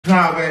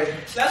Nah, baby.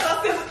 That's what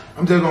I'm saying.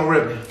 I'm just gonna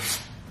rip it.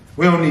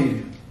 We don't need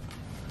it.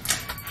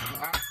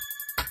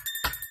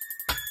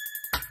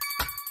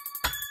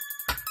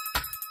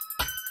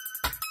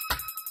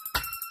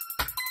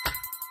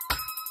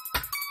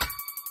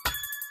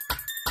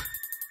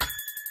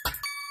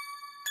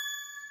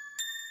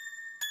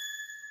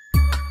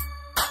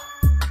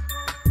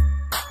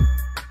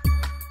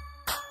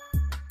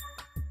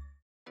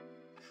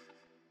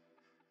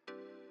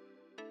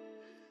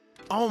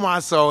 Oh my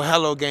soul,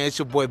 hello gang, it's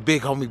your boy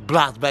Big Homie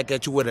Blocks back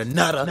at you with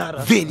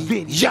another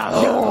video.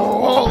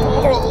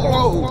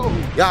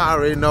 Y'all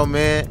already know,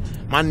 man,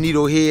 my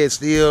needle head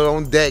still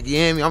on deck, you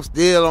hear me? I'm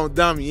still on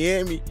dummy, you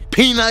hear me?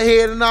 Peanut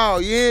head and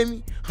all, you hear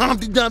me?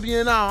 Humpty Dumpty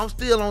and all, I'm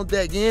still on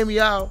deck, you hear me,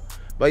 y'all?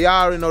 But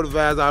y'all already know the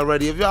vibes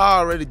already. If y'all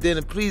already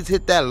didn't, please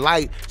hit that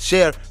like,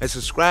 share, and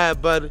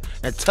subscribe button,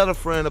 and tell a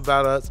friend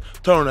about us.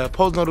 Turn on that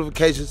post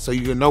notifications so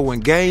you can know when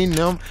gang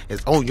them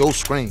is on your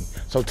screen.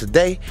 So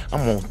today,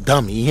 I'm on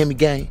dummy, you hear me,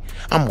 gang?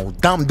 I'm on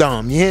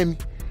dumb, you hear me?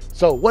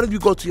 So what if you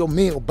go to your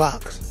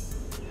mailbox,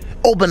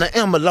 open an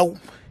envelope,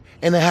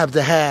 and it have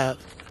to have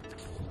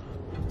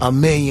 $1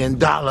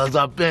 million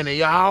up in it,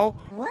 y'all?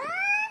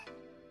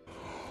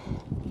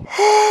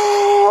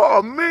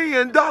 Oh, $1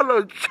 million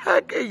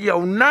check in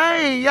your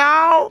name,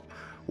 y'all.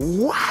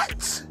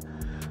 What?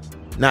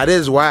 Now,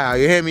 this is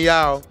wild. You hear me,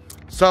 y'all?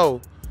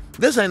 So,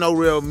 this ain't no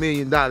real $1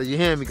 million. You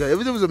hear me? Because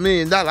if it was $1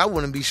 million, I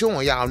wouldn't be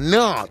showing y'all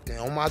nothing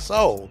on my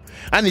soul.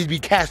 I need to be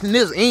cashing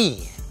this in.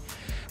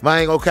 But I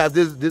ain't gonna cap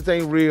this. This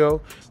ain't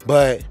real.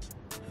 But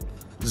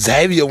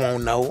Xavier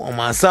won't know on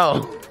my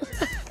soul.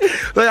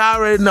 But I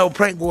already know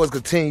prank wars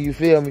continue, you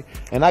feel me?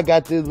 And I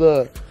got this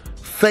little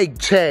fake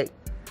check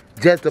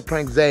just to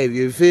prank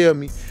Xavier, you feel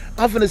me?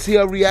 I'm finna see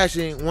her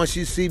reaction once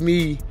she see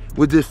me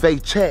with this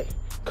fake check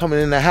coming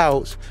in the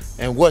house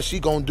and what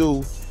she gonna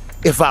do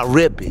if I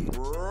rip it.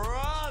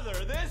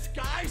 Brother, this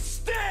guy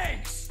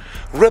stinks!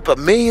 Rip $1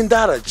 million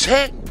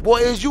check? Boy,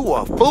 is you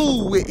a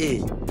fool with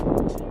it.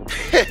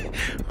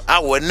 I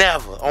would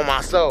never, on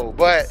my soul.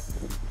 But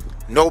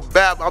no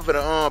bap, I'm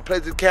finna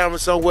place the camera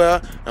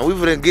somewhere and we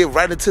finna get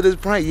right into this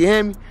prank, you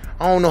hear me?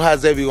 I don't know how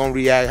Xavier gonna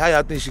react. How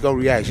y'all think she gonna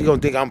react? She gonna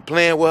think I'm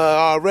playing with her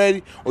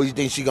already, or you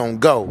think she gonna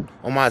go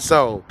on my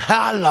soul?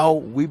 Hello,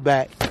 we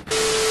back.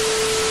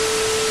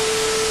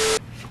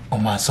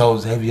 On my soul,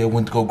 Xavier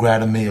went to go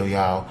grab a meal,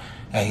 y'all.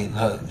 Hey,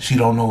 she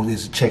don't know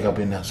there's a check up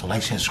in there, so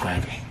like, share,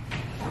 subscribe.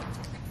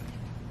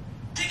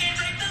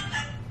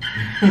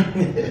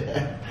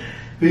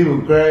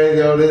 People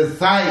crazy on this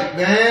site,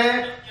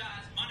 man.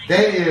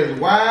 They is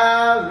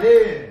wild.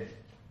 You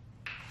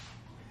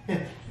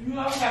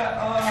know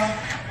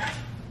gotta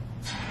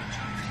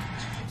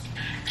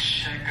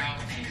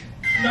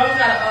you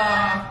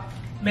gotta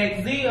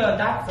make Zia a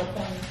doctor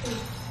appointment too.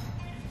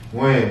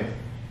 When?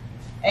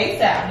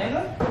 ASAP,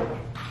 nigga.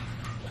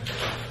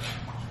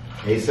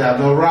 ASAP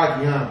no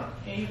Rocky, huh?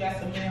 Yeah, you got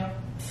some mail.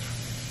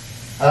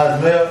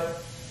 Milk?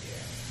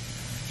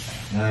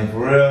 Yeah. Ain't for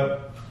real.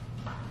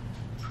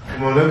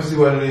 Come on, let me see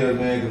what it is,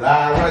 man, because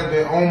IRS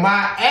been on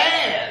my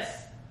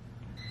ass.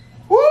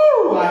 Woo!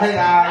 I hate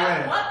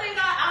IRS. One thing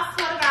I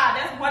swear to God,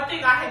 that's one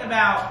thing I hate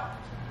about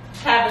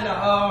having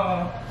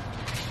a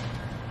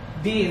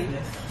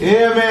business.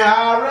 Yeah, man,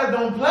 IRS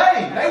don't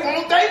play. They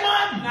want their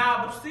money.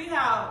 Nah, but see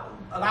how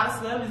a lot of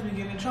celebrities be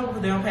getting in trouble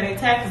because they don't pay their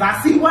taxes.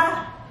 I see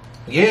why.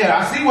 Yeah,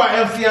 I see why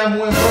FCM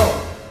went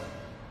broke.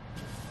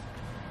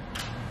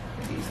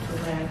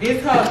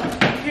 It's her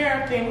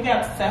care thing. We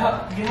got to set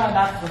her, get her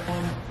doctor's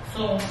appointment.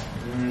 So.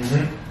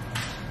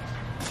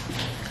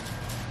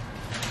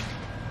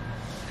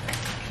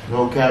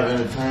 No cap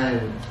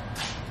entertainment.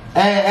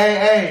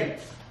 Hey.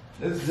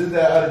 This is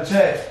that other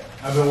check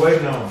I've been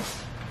waiting on.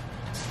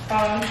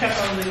 Let me check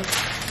on this.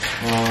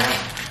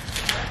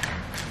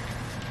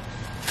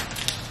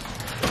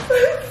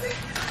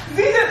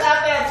 He just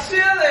out there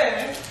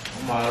chilling.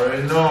 I'm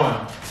already knowing.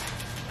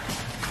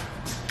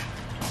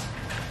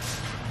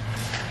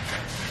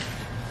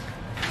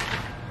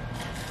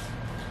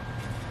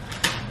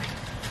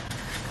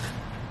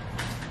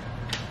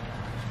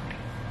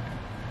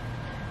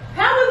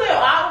 How was it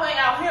all the way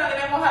out here and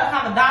they want her to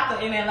have a doctor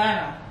in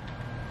Atlanta?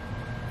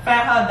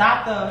 Find her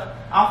doctor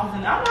office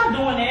in I'm not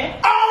doing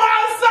that. Oh my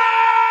soul!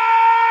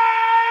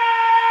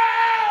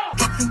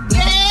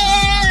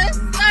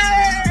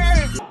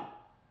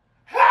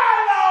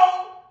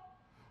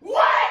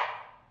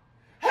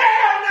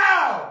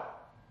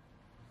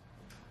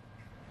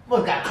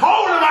 Look, got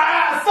cold in my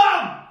eyes,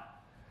 something.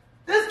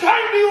 This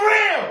can't be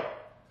real.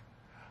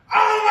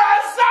 Oh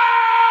my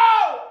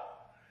soul!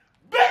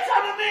 Bitch,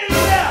 I'm a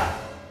millionaire.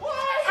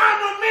 What? I'm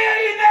a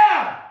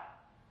millionaire.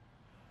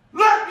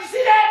 Look, you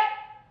see that?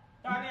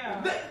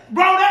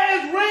 Bro, that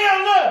is real.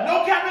 Look,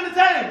 no cap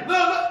entertainment.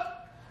 Look.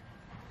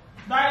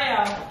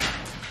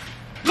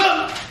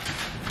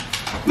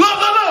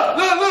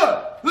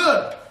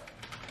 Look.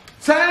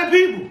 Same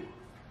people.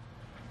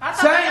 I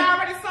thought they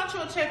already sent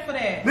you a check for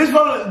that. This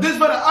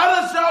for the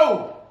other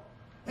show.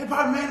 They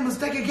probably made a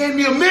mistake and gave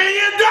me $1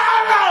 million.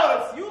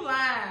 You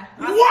lying.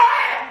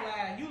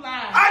 What? You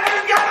lying. I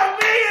just got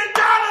 $1 million,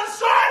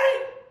 shorty.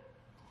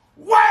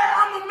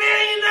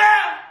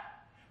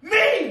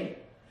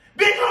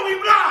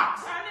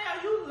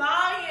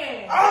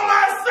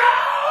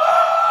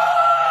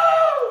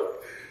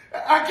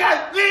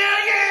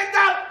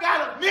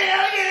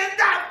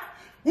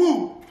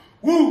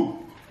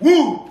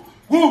 Woo,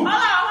 woo.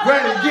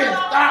 Ready to get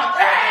hold on. out.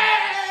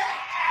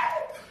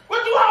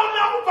 What you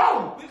holding on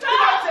for? Because You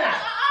got that?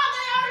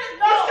 they already You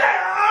know.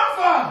 standing around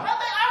for? But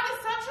they already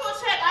sent you a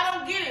check. I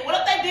don't get it. What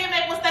if they did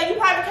make a mistake? You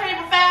probably can't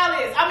even file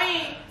this. I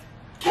mean,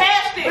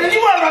 cash Man, this.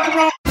 you worry about the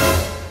wrong.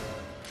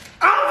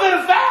 I'm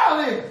finna file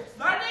this.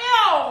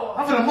 Darnell.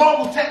 I'm finna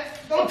mobile check.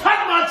 Don't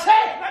touch my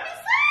check. Let me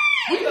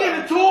see. We get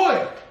into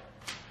it.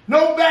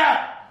 No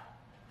doubt.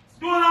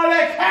 Doing all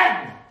that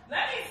capping.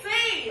 Let me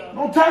see.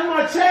 Don't touch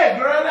my check,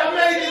 girl. I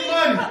made this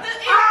money.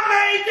 I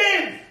made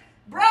this.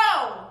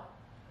 Bro.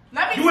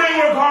 Let me You see. ain't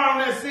work hard on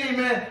that scene,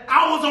 man.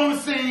 I was on the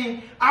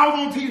scene. I was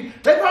on TV.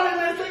 They probably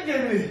didn't think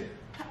of this.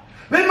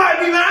 They might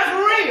be mad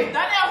for real.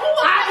 Darnell, who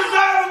would I pay you?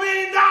 deserve $1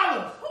 million.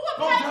 Who would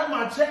Don't pay? touch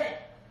my check.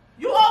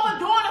 You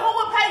overdoing it. Who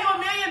would pay you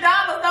 $1 million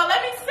though? Let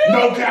me see.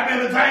 No cap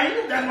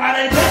entertainment. That's why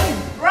they pay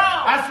me. Bro.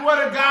 I swear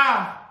to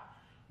God.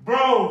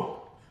 Bro.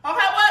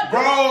 Okay, what?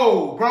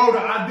 Bro, the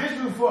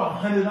audition was for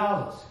 $100.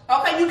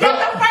 Okay, you get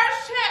the first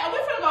check. We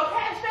finna go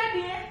cash that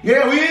then.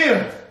 Yeah, we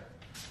is.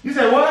 You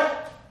said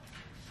what?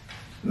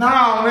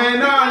 Nah, man,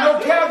 no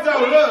cap though.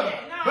 Look,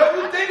 but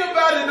you think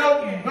about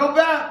it, no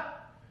doubt.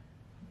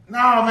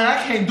 Nah, man,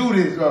 I can't do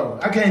this, bro.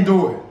 I can't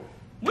do it.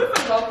 We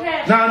finna go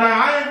cash. Nah,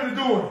 I ain't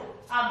gonna do it.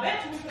 I bet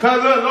you.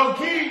 Cause look, low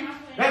key,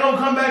 they gonna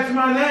come back to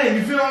my name.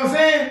 You feel what I'm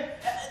saying?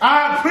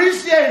 I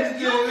appreciate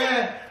it,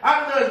 man.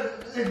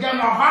 It got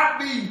my heart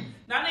beating.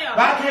 Darnell.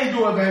 But I can't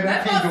do it, baby. I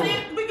Let's can't go do see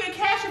it. if we can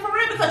cash it for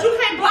real because you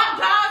can't block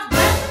God's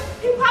blessing.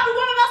 He probably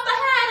wanted us to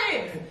have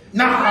it.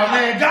 Nah,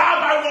 man, God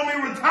might want me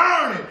to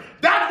return it.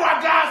 That's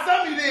why God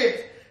sent me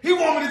this. He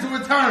want me to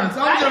return it,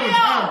 so I'm gonna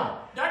return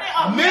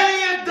Darnell, $1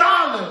 million.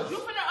 You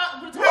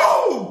finna return.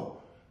 Woo!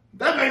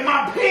 That make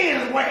my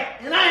pants wet,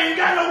 and I ain't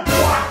got no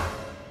twat.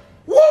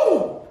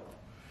 Woo!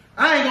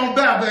 I ain't gonna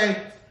bow, babe.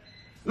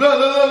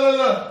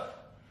 Look.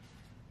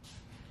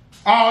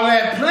 All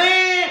that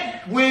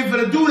plan, we ain't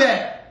finna do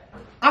that.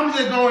 I'm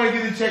just going to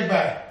get the check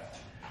back.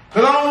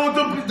 Cause I don't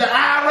want the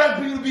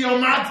IRS people to be on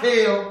my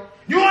tail.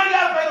 You ain't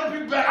gotta pay them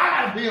people back. I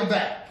gotta pay them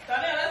back.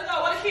 Darnell, let's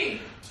go. What a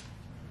key?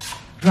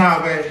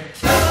 Nah, baby.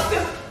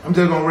 I'm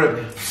just gonna rip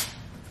it.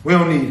 We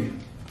don't need it.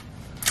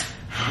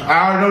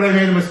 I already know they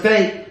made a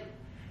mistake.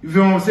 You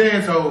feel what I'm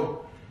saying?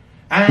 So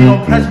I ain't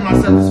gonna pressure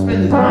myself to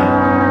spend this money.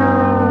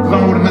 Cause I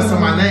don't wanna mess up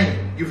my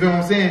name. You feel what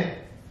I'm saying?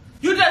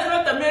 You just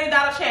ripped $1 million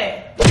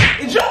check.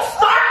 Did you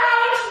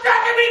start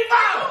stucking me You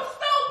for?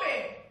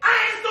 stupid. I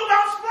ain't stupid,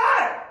 I'm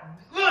smart.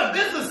 Look,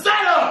 this is a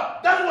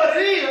setup. That's what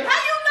it is. How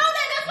you know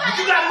that? That's like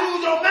You gotta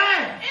lose your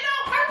mind. It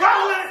don't hurt Why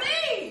to would,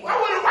 see. why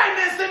would a white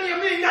man send me $1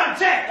 million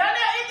check?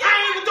 Darnell, it just I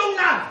ain't even do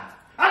nothing.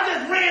 I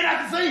just ran out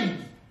the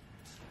scene.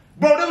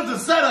 Bro, that was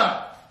a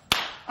setup.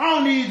 I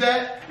don't need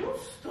that. You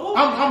stupid.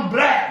 I'm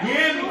black. You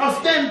hear me? I'm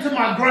standing to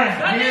my ground.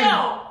 You hear me?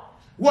 Darnell,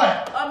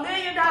 What? $1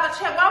 million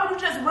check. Why would you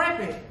just rip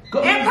it?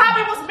 Go- It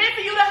probably was meant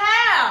for you to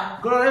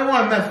have. Girl, it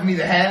wasn't meant for me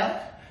to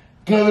have.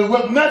 Cause it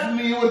wasn't meant for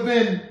me, it would have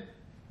been,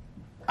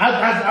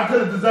 I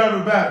could have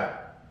deserved it better.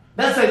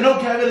 That's a no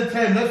cap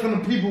entertainment. That's from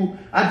the people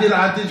I did an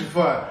audition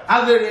for.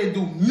 I literally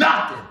didn't do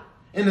nothing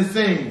in the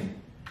scene.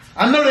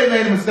 I know they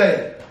made a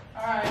mistake.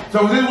 Alright.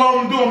 So this is what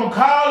I'm gonna do. I'm gonna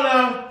call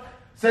them,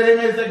 say they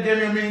made a mistake, give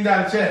me $1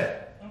 million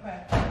check.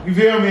 Okay. You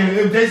feel me? And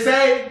if they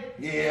say,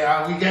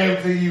 yeah, we gave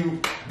it to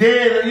you,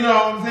 then, you know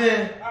what I'm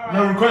saying? I'm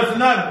gonna request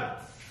another.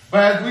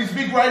 But as we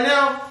speak right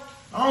now,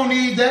 I don't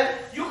need that.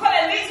 You could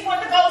at least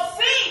want to go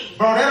see.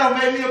 Bro, that don't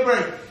make me a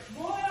break.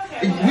 Boy,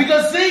 okay. We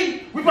can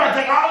see, we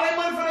probably take all their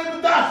money for their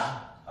production.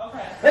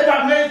 Okay. They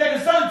probably made they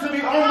can sell it to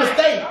me on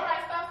mistake.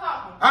 Alright, stop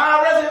talking.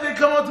 IRS, if they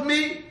come up to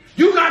me,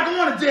 you not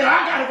going to jail,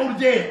 I gotta go to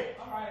jail.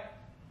 Alright.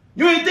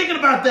 You ain't thinking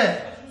about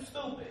that. But you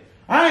stupid.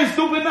 I ain't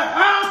stupid,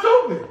 I'm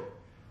stupid.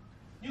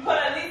 You could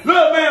at least.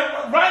 Look,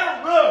 man,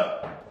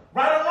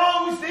 right or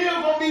wrong, we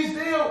still gonna be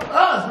still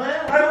us,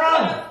 man, right or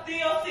wrong.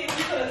 Still see if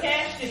you could have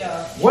cashed it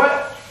up.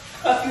 What?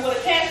 Because if you would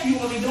have cashed, you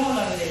wouldn't be doing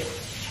none of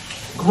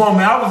this. Come on,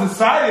 man, I was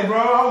excited, bro.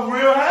 I was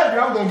real happy.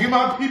 I was gonna get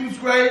my people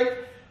straight.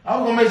 I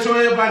was gonna make sure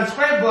everybody's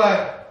straight,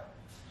 but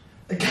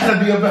it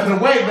gotta be a better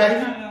way,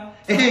 baby.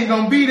 It ain't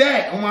gonna be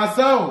that on my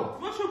soul.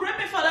 What you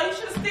ripping for though? You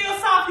should have still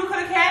saw if you could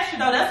have cashed it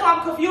though. That's what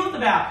I'm confused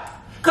about.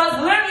 Because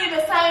literally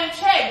the same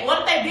check.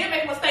 What if they did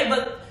make a mistake,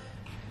 but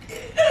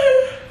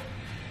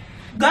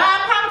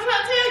God probably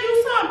trying to tell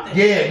you something.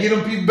 Yeah, get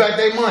them people back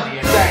their money.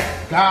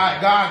 Exactly.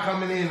 God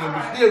coming in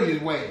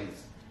mysterious ways.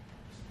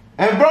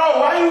 And bro,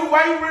 why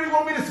you really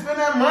want me to spend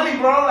that money,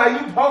 bro?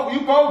 Like you bogus.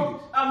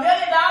 $1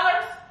 million?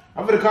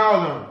 I'm finna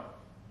call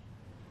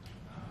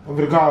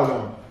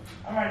them.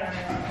 All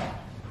right.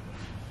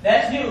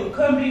 That's you.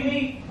 Couldn't be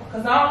me.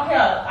 Because I don't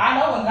care. I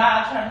know when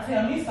God trying to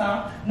tell me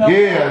something. No,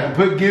 Yeah,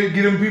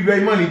 get them people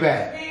their money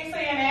back. He ain't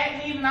saying that.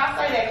 He did not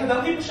say that. Because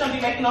them people shouldn't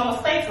be making no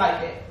mistakes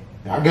like that.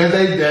 I guess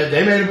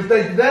they made a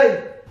mistake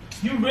today.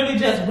 You really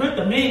just ripped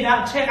 $1 million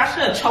check. I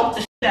should have choked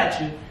the shit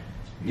out you.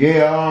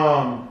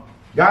 Yeah,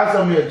 God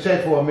sent me a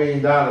check for $1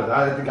 million.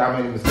 I didn't think I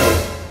made a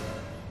mistake.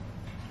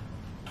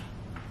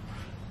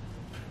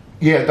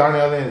 Yeah,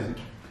 Darnell Lindsay.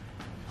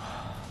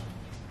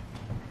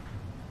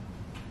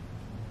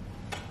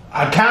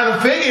 I kind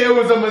of figured it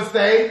was a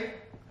mistake.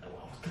 I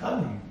was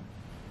telling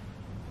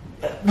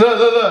you.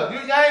 Look. You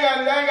ain't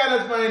got to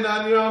explain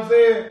nothing, you know what I'm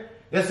saying?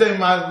 Just say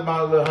my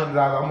little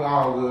 $100, I'm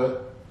all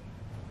good.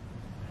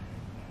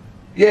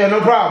 Yeah,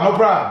 no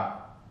problem.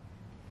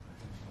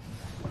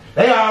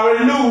 They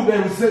already knew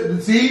they was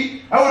sitting.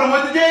 See, I would have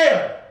went to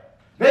jail.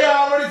 They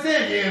already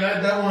said,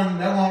 yeah, that one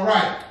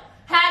right.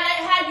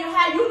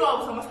 How you know it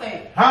was a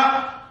mistake?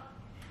 Huh?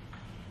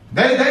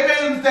 They made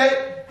a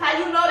mistake. How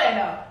you know that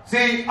though?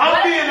 See,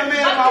 I'm being a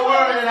man of my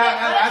word, and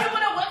Unless you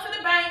would have went to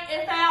the bank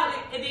and found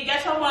it and then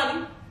got your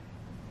money.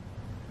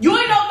 You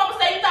ain't know no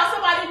mistake. You thought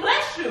somebody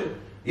blessed you.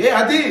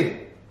 Yeah, I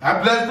did.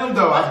 I blessed them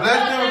though. I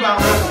blessed them about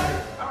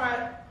wrestling.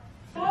 Alright.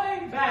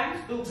 Boy, man,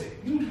 you stupid.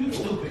 You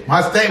stupid.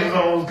 My staples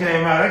almost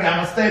came out. I got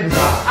my staples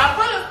out. I'm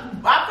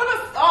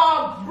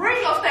gonna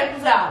bring your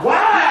staples out.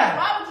 Why?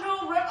 Why would you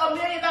rip $1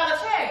 million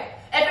check?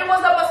 If it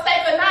was a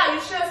mistake or not, you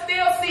should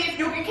still see if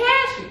you can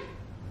cash it.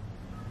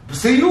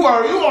 See, you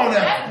on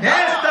that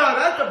finesse stuff.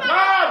 That's the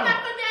problem.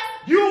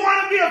 You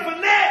want to be a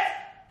finesse.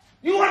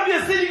 You want to be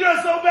a city girl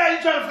so bad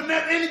you trying to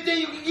finesse anything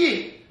you can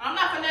get. I'm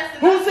not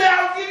finessing. Who said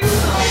I would give you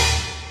something?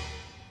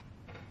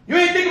 You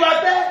ain't think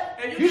about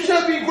that? You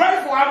should be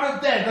grateful I was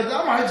that, because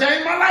I might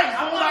change my life.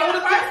 I would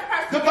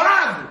have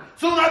deposit.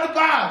 Soon I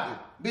deposit.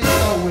 Bitch,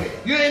 so weird.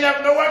 You ain't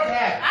never know what can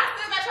happen. I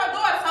still got your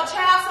daughter, so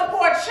child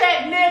support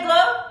check, nigga.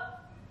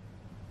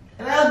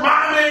 And that's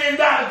my $1 million.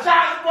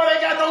 Child support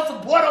ain't got no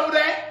support over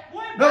there.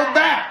 No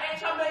back.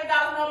 Ain't your $1 million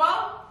no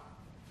more?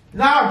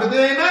 No, but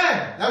they ain't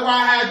mine. That's why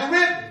I had to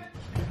rip it.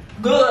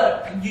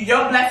 Good.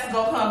 Your blessings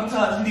gonna come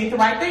because you did the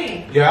right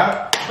thing.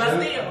 Yeah.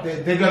 But still.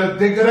 Think of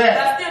that.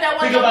 But still, that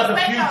wasn't your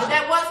mistake though.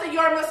 That wasn't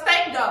your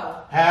mistake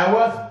though. How it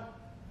wasn't?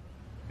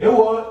 It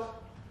was.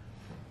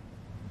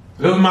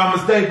 It was my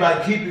mistake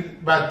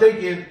by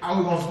thinking I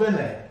was gonna spend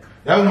that.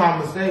 That was my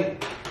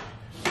mistake.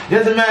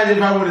 Just imagine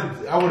if I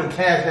would have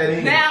cashed that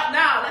in.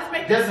 Now, let's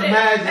make this sense.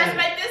 Let's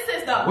make this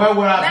sense though. Where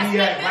would I be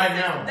at right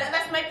now?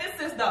 Let's make this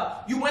sense though.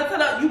 You went to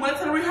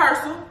the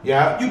rehearsal.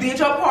 Yeah. You did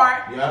your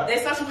part. Yeah. They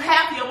sent you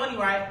half of your money,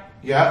 right?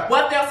 Yeah.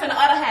 What if they'll send the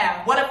other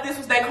half? What if this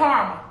was their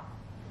karma?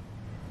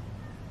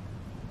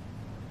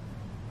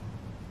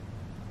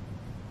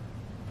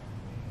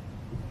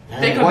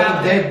 Think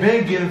about they've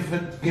been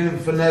getting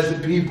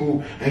finessing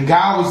people, and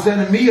God was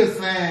sending me a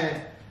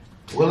sign.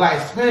 Well, like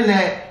spend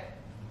that.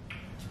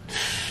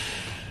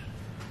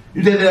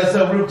 You did that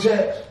some real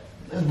checks.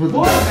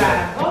 Boy,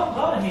 guys,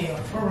 go to hell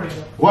for real.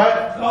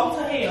 What? Go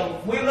to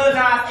hell. We Lil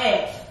Nas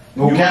X.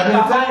 No cap in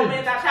the I tank.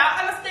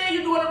 understand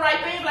you doing the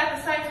right thing, but at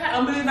the same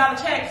time, $1 million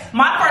check.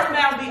 My first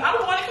man would be, I'm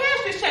going to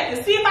cash this check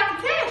and see if I can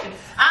cash it.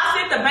 I'll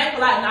sit at the bank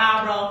like,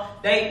 nah, bro.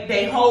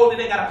 They hold it.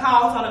 They got a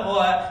pause on it,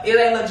 or it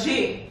ain't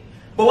legit.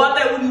 But what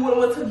they would have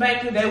went to the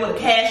bank and they would have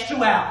cashed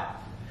you out.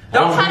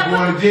 Don't try to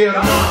go to jail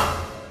tomorrow.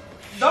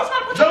 Don't try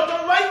to put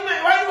why you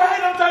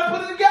ain't trying to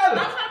put it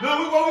together?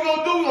 No, what we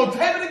gonna do? We gonna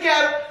tape it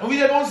together and we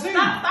just gonna see.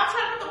 Stop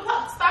trying to put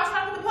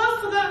the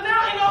puzzle together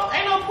now.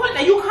 Ain't no point.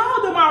 Now you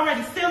called them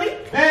already, silly.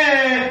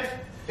 Man,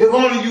 if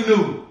only you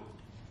knew.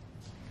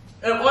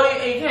 If only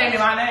it came in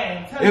my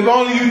name. If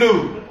only you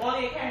knew. If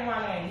only it came in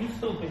my name. You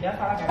stupid.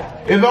 That's all I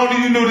gotta say. If only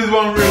you knew this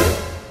wasn't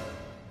real.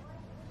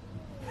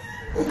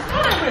 I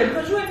ain't real,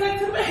 because you ain't take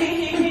to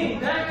me.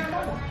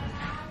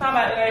 Talking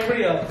about it ain't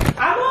real.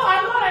 I know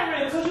it ain't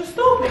real, because you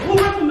stupid. Who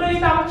ripped $1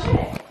 million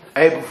check?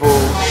 April Fool.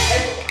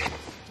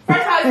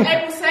 First time it's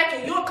April 2nd.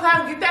 You a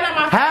clown. Get that out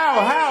my face. How?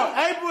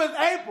 April is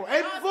April.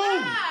 April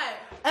Fool.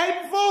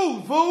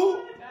 April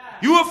fool.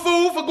 You a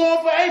fool for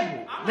going for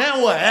April.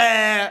 Now what?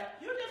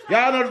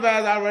 Y'all know the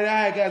vibes already.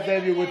 I ain't got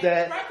Xavier with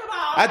that.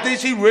 I think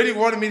she really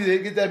wanted me to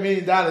get that $1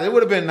 million. It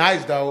would have been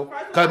nice though.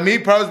 Because me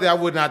personally, I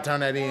would not turn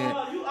that in.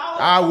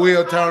 I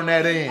will turn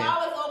that in.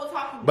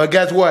 But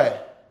guess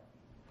what?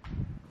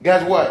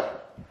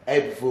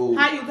 April Fool.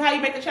 How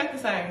you make the check the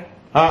same?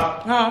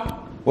 Huh?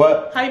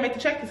 What? How you make the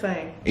check the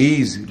same?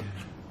 Easy.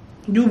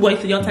 You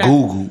wasted your time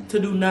Google. to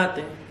do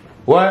nothing.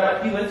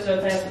 What? You wasted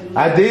your time to do nothing.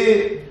 I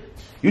did.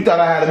 You thought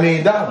I had $1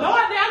 million. No,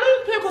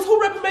 I know you because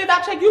who ripped $1 million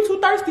check? You too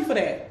thirsty for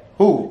that.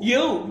 Who?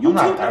 You I'm too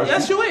not thirsty.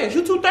 Yes, you is.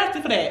 You too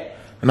thirsty for that.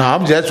 No,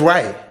 I'm just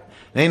right.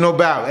 Ain't no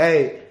doubt.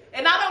 Hey.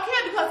 And I don't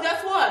care because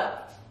guess what?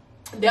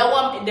 That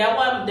one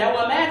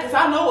mad because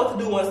I know what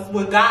to do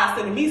when God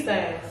sending me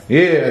signs.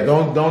 Yeah,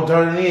 don't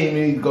turn it in.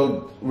 You need to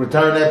go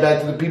return that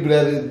back to the people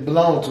that it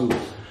belong to.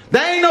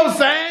 There ain't no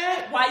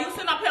sign. While you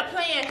sitting up here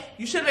playing,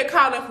 you should have been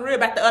calling for real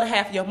about the other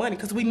half of your money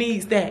because we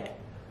needs that.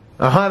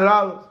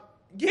 $100?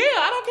 Yeah,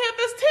 I don't care if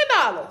it's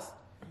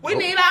 $10. We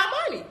need our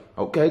money.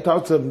 Okay,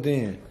 talk to them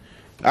then.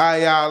 All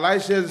right, y'all.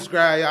 Like, share,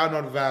 subscribe. Y'all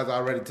know the vibes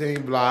already.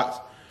 Team Blocks.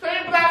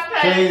 Team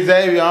Blocks Team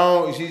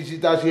Xavier. She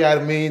thought she had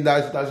 $1 million.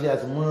 She thought she had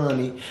some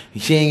money.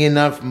 She ain't getting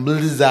nothing from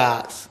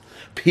Blizzards.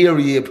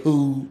 Period,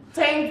 poo.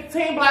 Team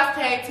Blocks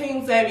Tag,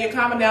 Team Xavier.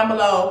 Comment down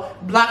below.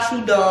 Blocks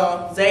you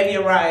dumb.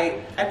 Xavier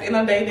right. At the end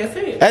of the day, that's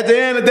it. At the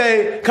end of the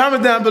day,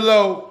 comment down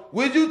below.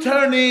 Would you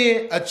turn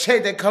in a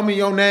check that come in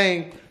your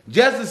name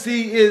just to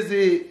see is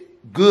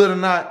it good or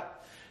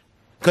not?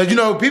 Cause you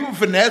know people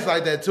finesse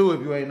like that too.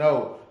 If you ain't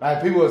know,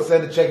 like people will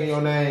send a check in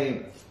your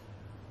name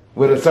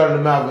with a certain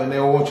amount, and they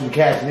want you to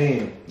cash it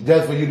in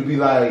just for you to be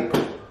like,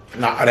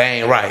 nah, that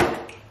ain't right.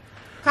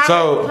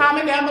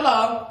 Comment down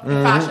below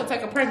if I should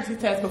take a pregnancy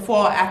test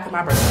before or after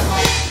my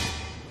birthday.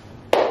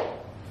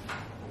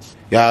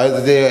 Y'all, it's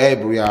the day of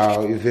April,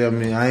 y'all. You feel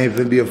me? I ain't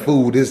finna be a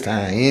fool this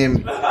time. You hear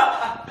me?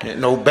 Ain't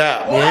no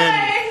doubt. You hear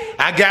me?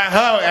 I got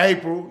her,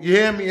 April. You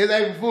hear me? It's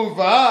April Fool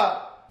for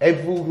her.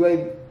 April Fool,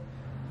 baby.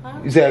 Huh?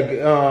 You said,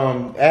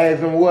 ask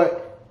them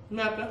what?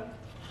 Nothing.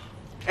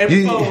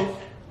 April Fool.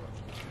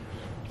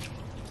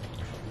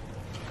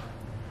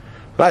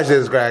 Like,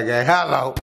 subscribe, gang. Hello.